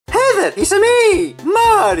it? It's me,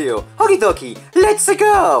 Mario. Okie dokie, let's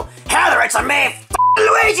go. Heather, it's me,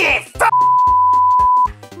 Luigi.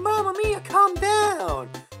 Mamma mia, calm down.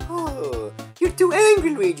 Oh, you're too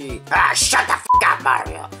angry, Luigi. Ah, shut the up,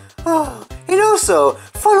 Mario. Oh, and also,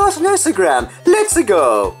 follow us on Instagram. Let's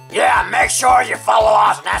go. Yeah, make sure you follow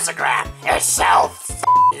us on Instagram. It's so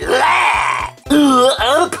lit.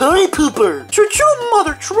 I'm a party pooper. Choo-choo,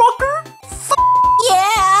 mother trucker.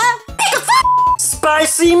 Yeah.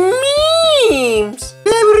 Spicy memes.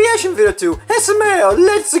 Live reaction video to SML.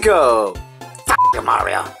 Let's go. F you,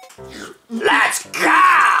 Mario. Let's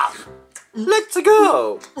go. Let's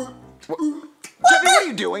go. Jeffy, what are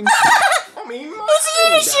you doing? Is he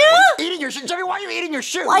eating a shoe? Eating your shoe? Jeffy, why are you eating your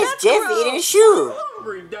shoe? Why is Jeffy eating a shoe?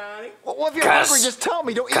 Hungry, Daddy. Well, if you're hungry, just tell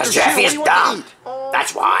me. Don't eat your shoe. Jeffy is What do you want dumb. to eat?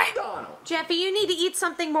 That's why. Jeffy, you need to eat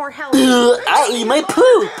something more healthy. I eat my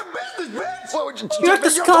poop. Well, You're Jeffy,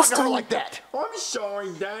 disgusting. Don't talk to her like that. I'm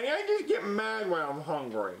sorry, Daddy. I just get mad when I'm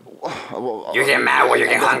hungry. You get mad when you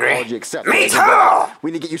get hungry? Apology accepted. Me too.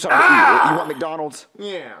 We need to get you something to eat. You want McDonald's?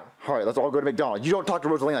 Yeah. All right, let's all go to McDonald's. You don't talk to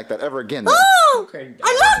Rosaline like that ever again. Oh, Okay,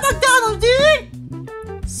 I love McDonald's,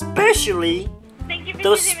 dude. Especially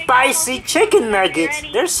those spicy chicken nuggets.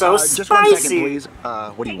 They're so Just 1 second, spicy. please.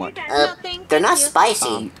 What do you want? They're not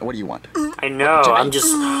spicy. What do you want? I know. I'm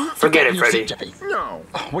just forget it, Your seat, Freddy. Jeffy. No.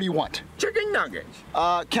 What do you want? Chicken nuggets.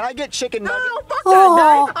 Can I get chicken No, nuggets? fuck that,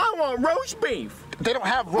 Daddy. I want roast beef. They don't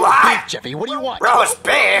have roast What? beef, Jeffy. What do you want? Roast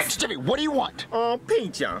beef. Jeffy, what do you want?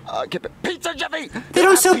 Pizza. Pizza, Jeffy. They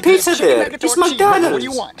don't sell pizza Chicken there. nuggets It's or cheeseburger. McDonald's. What do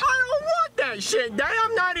you want? I don't want that shit, Daddy.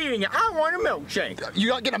 I'm not eating it. I want a milkshake. You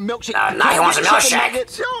don't get a milkshake. Now he wants a Chicken milkshake.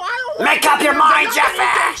 nuggets? No, I don't want Make up your mind,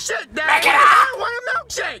 Jeffy. shit, Daddy. Make it I up. want a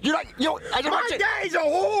milkshake. You're not. You. I don't My want to. daddy's a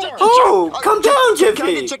whore. Oh, calm down, Can I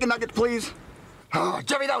Jeffy. get chicken nuggets, please?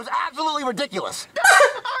 Jeffy, that was absolutely ridiculous.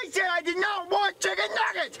 I said I did not want chicken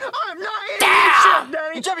nuggets. I'm not eating Damn. this shit,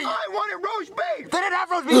 Daddy. Jeffy. I wanted roast beef. They didn't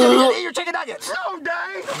have roast beef. Jeffy. Eat your chicken nuggets. No,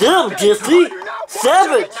 Daddy. Damn, Jeffy. I do not want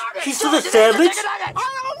Savage. chicken nuggets. He's still a Eat your savage. chicken nuggets. I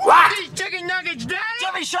don't What? want these chicken nuggets, Daddy.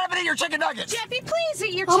 Jeffy, shut up and eat your chicken nuggets. Jeffy, please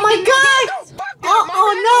eat your Oh chicken my nuggets. God. No, fuck that, Oh, Mom.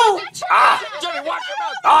 oh no. Ah. Jeffy, watch your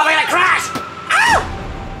mouth. Oh, they're gonna crash.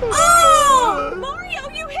 Oh. Mario,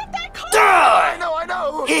 you hit that car. Dude. I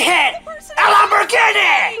know. He hit a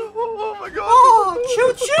Lamborghini. Oh my God. Oh,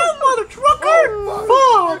 choo-choo, mother trucker.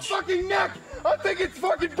 My fucking neck. I think it's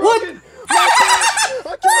fucking broken. My back.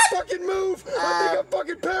 I can't fucking move. I think I'm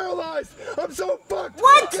fucking paralyzed. I'm so fucked.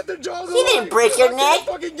 What? Get the jaws He didn't alive. break your I neck. can't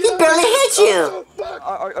fucking He get barely up. hit you. I'm so fucked.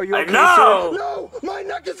 Are you I okay, know. No, my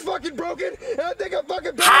neck is fucking broken, and I think I'm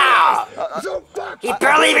fucking How? paralyzed. I'm so fucked. He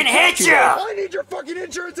barely even hit you. I need your fucking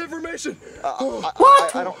insurance information.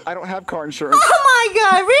 What? I don't have car insurance. Oh my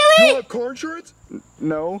God, You really? have car insurance?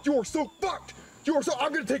 No. You are so fucked. You are so.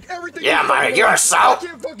 I'm gonna take everything. Yeah, you Mario, fucking you're have. a so. I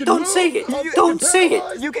can't fucking Don't move. say it. I'm fucking Don't say it.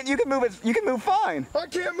 paralyzed. You can move it. You can move fine. I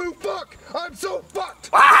can't move. Fuck. I'm so fucked.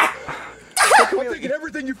 What? I'm taking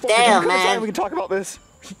everything you fucking Damn, have. Come inside, man. we can talk about this.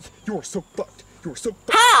 You are so fucked. You are so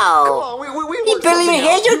fucked. How? We He worked barely something even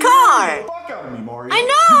out. hit your car. Fuck out of me, Mario. I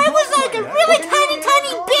know, it was like a really tiny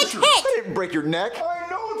bitch hit. I didn't break your neck. I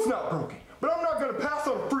know it's not broken, but I'm not gonna pass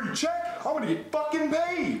on a free check. I'm gonna get fucking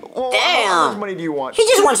paid. Well, Damn. How much money do you want? He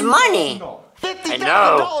just wants money. No. $50,000.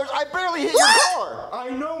 know. I barely hit your car.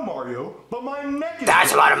 I know, Mario, but my neck is.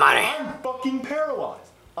 That's a lot of money. I'm fucking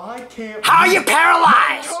paralyzed. I can't. How are you move.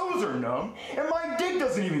 paralyzed? My toes are numb, and my dick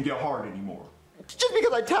doesn't even get hard anymore. Just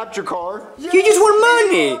because I tapped your car. You just want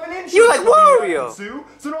money. You like Wario. Sue,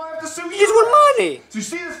 so now I have to sue you. You just want money. So you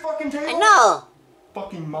see this fucking table? I know.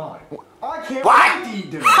 Fucking mine. I can't What? wait to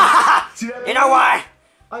eat dinner. See that You know what?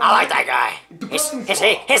 I like that. that guy.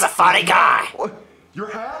 He's a funny guy. Your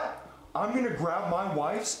hat? I'm gonna grab my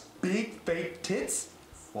wife's big fake tits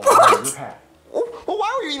while I wear your hat. Well,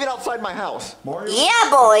 why were you even outside my house? Mario, Yeah,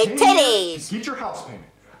 boy, I came here titties. to get your house payment.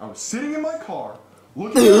 I was sitting in my car,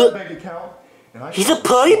 looking at my bank account, and I He's saw a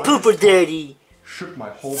party the pooper, slightest daddy. shook my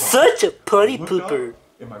whole body. Such a party Looked pooper. up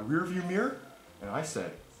in my rearview mirror, and I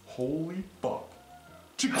said, "Holy fuck!"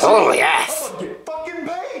 Holy ass. I'm gonna get fucking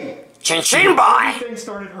paid. Chin chin boy. Everything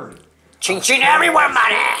started hurting. Chin chin everywhere,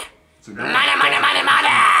 money. So now Money, money, money, money.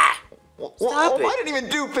 Well, it. I didn't even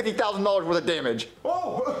do $50,000 worth of damage.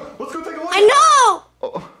 Oh, let's go take a look. I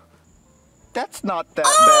know. That's not that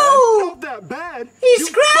Oh, Not that bad. he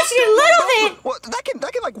scratched it a little bit. bad. Well, that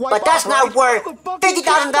can like wipe But that's off, not right? worth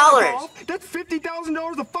 $50,000. That's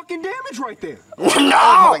 $50,000 of fucking damage right there. Not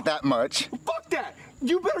No. like that much. Fuck that.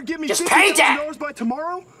 You better give me Just pay that. $50,000 by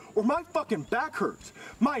tomorrow, or my fucking back hurts.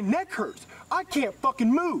 My neck hurts. I can't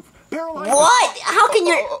fucking move. Paralyzed. What? How can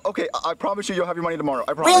you? Okay, I promise you'll have your money tomorrow.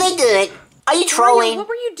 I promise. Really good. Are you Mario, trolling? what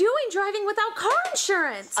were you doing driving without car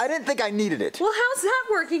insurance? I didn't think I needed it. Well, how's that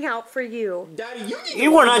working out for you? Daddy,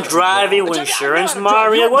 You were not driving with insurance,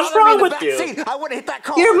 Mario. What's wrong with you? I would have hit that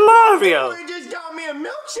car. You're Mario. You just got me a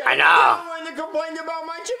milkshake. I know. I want to complain about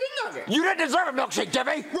my chicken nugget. You didn't deserve a milkshake,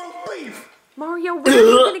 Jeffy. Roast beef. Mario, when are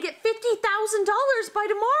you going to get $50,000 by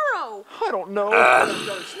tomorrow? I don't know.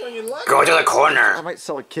 Go to the corner I might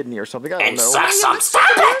sell a kidney or something. I don't and know. suck some. Let's Stop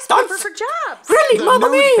check the it! newspaper Don't. for jobs. Really, The Mamma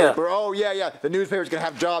Mia! newspaper. Oh, yeah. The newspaper's going to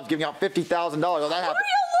have jobs giving out $50,000. Well, that happened.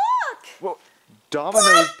 Mario, look! Well,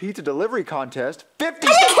 Domino's pizza delivery contest. $50,000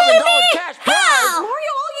 cash prize. Mario, all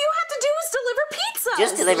you have to do is deliver pizza.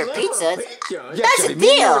 Just deliver pizzas? Yeah, That's Jeffy, a me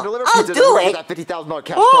and you deal. can deliver I'll pizzas do and it. That $50,000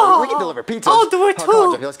 cash Oh, prize. We can deliver pizzas. I'll do it Come on,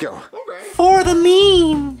 too. Jeffy, let's go. For the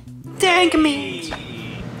meme. Thank me.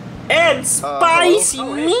 And spicy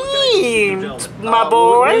memes, my We're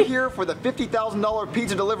boy. here for the $50,000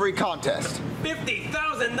 pizza delivery contest.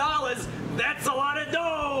 $50,000? That's a lot of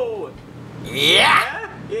dough! Yeah.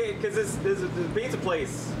 Yeah, because this is the pizza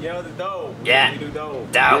place. You know, the dough. Yeah. We do dough.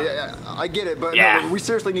 Dope. Yeah, I get it, but Yeah. no, we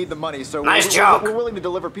seriously need the money, so Nice we're, joke. we're willing to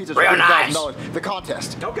deliver pizzas Real for nice. $50,000. The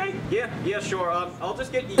contest. Okay, yeah, sure. I'll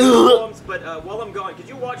just get you uniforms, but while I'm gone, could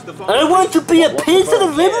you watch the phone? I want to be a pizza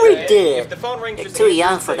delivery If dad. the phone rings, You're just too answer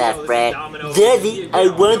young and for say, that, "Oh, this is Fred." Domino's." Daddy, You I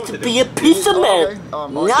know, want know to what be a do. pizza Okay, man. I'll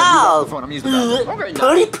No. use the phone. I'm using the bathroom. Okay,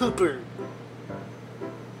 Party Daddy. pooper.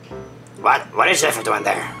 What is Jeffy doing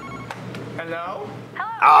there? Hello?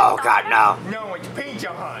 Oh God, no. No, it's Pizza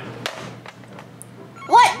Hut.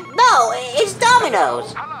 What? No, it's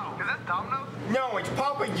Domino's. Hello, is this Domino's? No, it's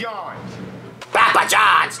Papa John's. Papa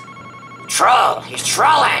John's. Troll. He's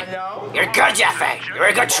trolling. Hello? You're good, Jeffy. You're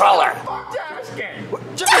a good troller. Fuck's asking.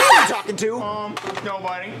 Jeffy, who are you talking to?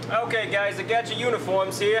 Nobody. Okay, guys, I got your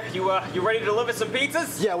uniforms here. You ready to deliver some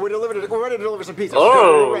pizzas? Yeah, we're ready to deliver some pizzas.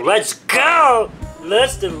 Oh, We're ready. let's go.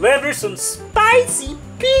 Let's deliver some spicy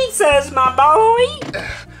pizzas, my boy.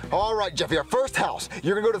 All right, Jeffy, our first house.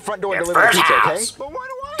 You're gonna go to the front door and Your deliver the first pizza, house. But why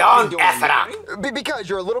do I Don't do F it up. Because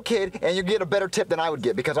you're a little kid and you get a better tip than I would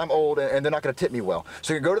get because I'm old and they're not gonna tip me well.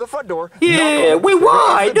 So you go to the front door. Yeah, knock on it, wait, they're gonna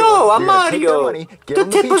why? answer the No, door, I'm you're gonna take their Mario. money, get The them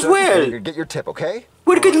tip pizza, as well. and you're gonna get your tip, okay?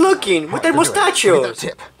 We're good looking with that Good to it. Give me mustacho. that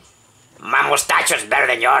tip. My mustacho's better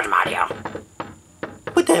than yours, Mario.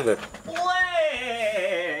 Whatever.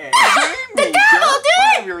 The devil,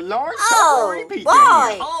 dude! Your large Oh, pepperoni pizza.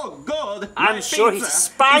 boy. Oh, good. I'm My sure pizza. he's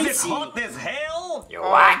spicy. Is it hot as hell? You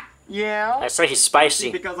what? Yeah. I say he's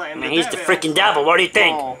spicy. Because I am Man, the he's the devil. freaking devil. What do you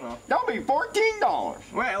think? Oh, that'll be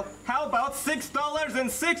 $14. Well, how about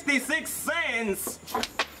 $6.66?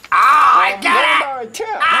 Oh, I What got it! about a tip?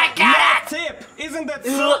 I got it! Tip! Isn't that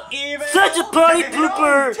so even? Such a party No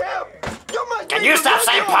pooper! tip. You must Can be you stop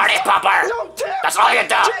saying party ridiculous. pooper? No tip. That's all you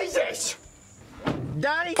do. Jesus.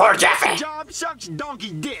 Daddy, Poor Jeffy. job sucks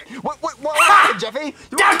donkey dick. What happened, Jeffy?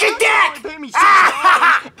 Donkey He dick! paid me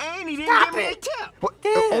 $6 and he didn't Stop give me a it. tip. What,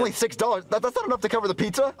 only $6? That's not enough to cover the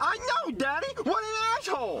pizza? I know, Daddy. What an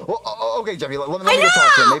asshole. Well, okay, Jeffy, let me go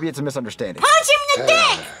talk to him. Maybe it's a misunderstanding. Punch him in the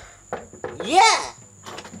dick! Yeah.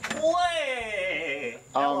 Way!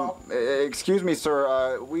 Excuse me,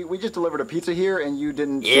 sir. We just delivered a pizza here, and you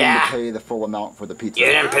didn't seem Yeah. to pay the full amount for the pizza. You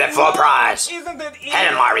didn't pay the full price. Isn't it Head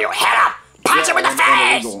him, Mario. Head up! Punch him in the And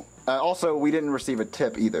face! illegal. Also, we didn't receive a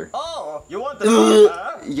tip either. Oh, you want the pizza?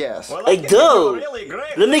 Huh? Yes. Well, I can do. give you a really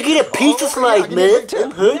great Let me get a pizza slice, give me a man. big tip.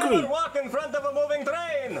 I'm hungry. Never walk in front of a moving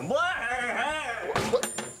train. Blah.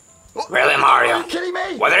 Really, Mario? Are you kidding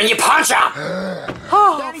me? Well, then you punch him!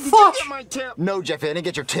 Daddy, did you get my tip? No, Jeffy, I didn't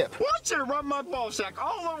get your tip. Why should have rubbed my ball sack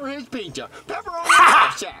all over his pizza? Pepperoni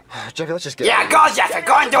ball sack. Jeffy, let's just get Yeah, go, Jeffy.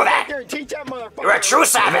 Go and do Go that. there and teach that motherfucker. You're a true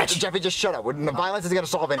savage. Jeffy, just shut up. The violence isn't going to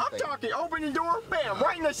solve I'm anything. talking. Open the door. Bam.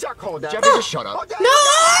 Right in the suck hole, Daddy. Jeffy, just shut up. Oh, Daddy,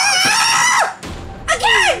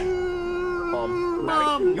 Again!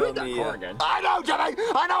 you hit that car again. I know, Jeffy.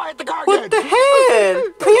 I know I hit the car What again. the hell?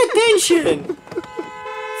 Pay attention.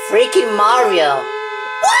 Freaking Mario.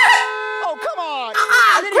 Oh, come on.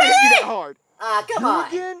 I didn't hit you that hard. Come on.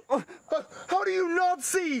 Again? How do you not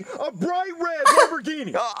see a bright red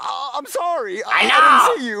Lamborghini? I'm sorry. I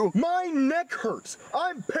know. didn't see you. My neck hurts.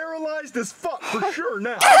 I'm paralyzed as fuck for sure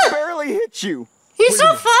now. I barely hit you. You're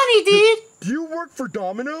so funny, dude. Do you work for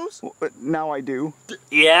Domino's? But now I do.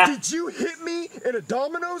 Yeah. Did you hit me in a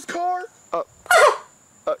Domino's car?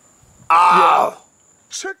 Oh.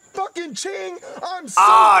 Chick fucking ching! I'm so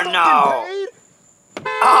Oh, fucking no. paid!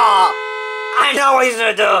 Oh. I know what he's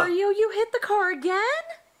gonna do. Mario, you hit the car again?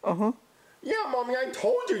 Yeah, Mommy, I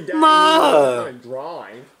told you, Daddy. Ma. I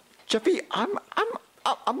drive. Jeffy, I'm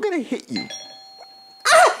gonna hit you.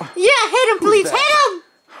 Yeah, hit him, please. that? Hit him.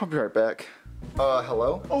 I'll be right back.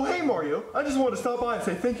 Hello? Oh, hey, Mario. I just wanted to stop by and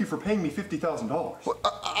say thank you for paying me $50,000. Well,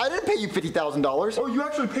 I didn't pay you $50,000. Oh, you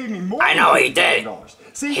actually paid me more I than know he did. $50,000.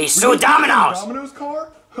 See, He when sued you took me to the Domino's. Domino's car?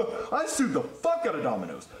 I sued the fuck out of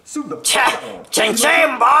Domino's. Sued the fuck Cha- out of them. ching, Because ching,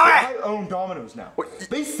 boy. I own Domino's now.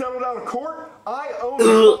 They settled out of court. I own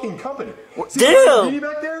the fucking company. See the Damn. Lamborghini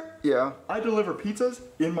back there? Yeah. I deliver pizzas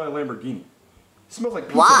in my Lamborghini. It smells like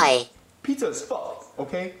pizza. Why? Pizza is fuck,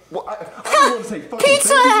 okay? Well, I just want to say fucking Pizza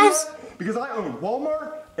thank you is- for that, because I own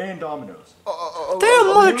Walmart and Domino's. Damn,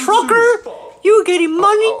 mother trucker! You getting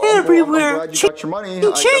money I'm everywhere. glad you got your money. Ching,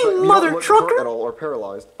 I thought you mother don't look trucker. hurt at all or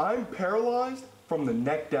paralyzed. I'm paralyzed from the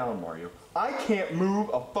neck down, Mario. I can't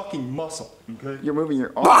move a fucking muscle, okay? You're moving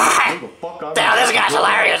your arm. Bah! Who the fuck I'm Damn, this guy's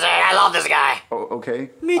hilarious. I love this guy. Oh,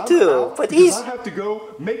 okay. Me I'm too, out but because he's I have to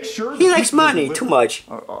go make sure he the likes pizza's money delivered. too much.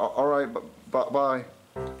 All right. Bye.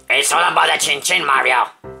 It's all about the chin chin, Mario.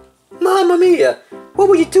 Mamma mia! What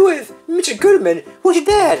would you do if Mr. Goodman was your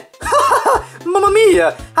dad? Mamma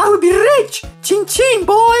mia! I would be rich! Chin chin,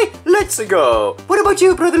 boy! Let's go! What about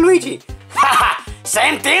you, brother Luigi? Haha!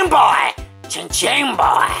 Same thing, boy! Chin chin,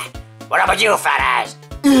 boy! What about you, fat ass?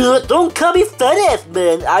 Don't call me fat ass,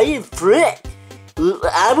 man. I am Fred.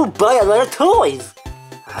 I will buy a lot of toys.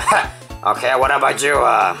 Okay, what about you,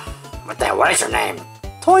 what is your name?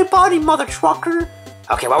 ToyBonnie, mother trucker.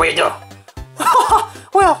 Okay, what will you do?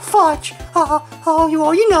 Well, fudge.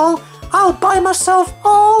 You know, I'll buy myself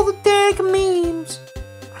all the dang memes.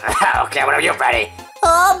 Okay, what about you, Freddy?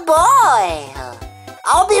 Oh boy.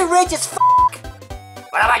 I'll be rich as f***.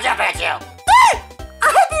 What about you, Pikachu?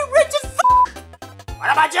 I'll be rich as f***.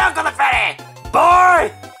 What about you, GoldenFreddy?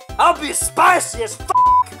 Boy, I'll be spicy as f***.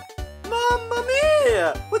 Mamma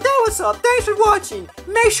mia! Well, that was all. Thanks for watching.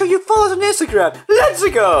 Make sure you follow us on Instagram. Let's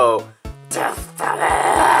go!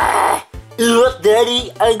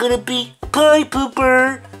 Daddy, I'm gonna be a potty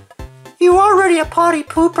pooper. You already a potty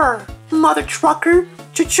pooper, mother trucker.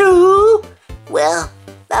 Choo-choo! Well,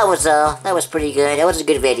 that was pretty good. That was a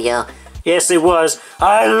good video. Yes, it was.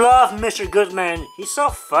 I love Mr. Goodman. He's so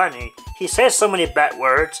funny. He says so many bad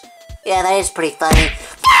words. Yeah, that is pretty funny.